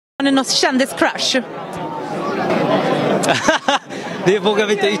Har ni något kändis-crush? Det vågar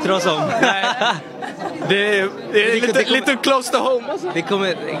vi inte yttra oss om. Nej. Det är lite close to home. Alltså.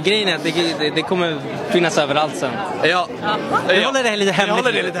 Grejen är att det kommer finnas överallt sen. Ja. Jag håller det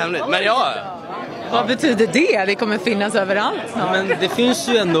lite hemligt. Men ja. Vad betyder det? Det kommer finnas överallt. Ja, men det finns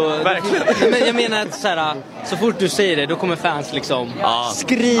ju ändå... Verkligen. Men jag menar att så fort du säger det, då kommer fans liksom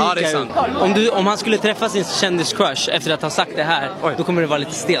skrika. Ja, det är sant. Om han skulle träffa sin kändis-crush efter att ha sagt det här, då kommer det vara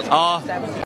lite stelt. Ja.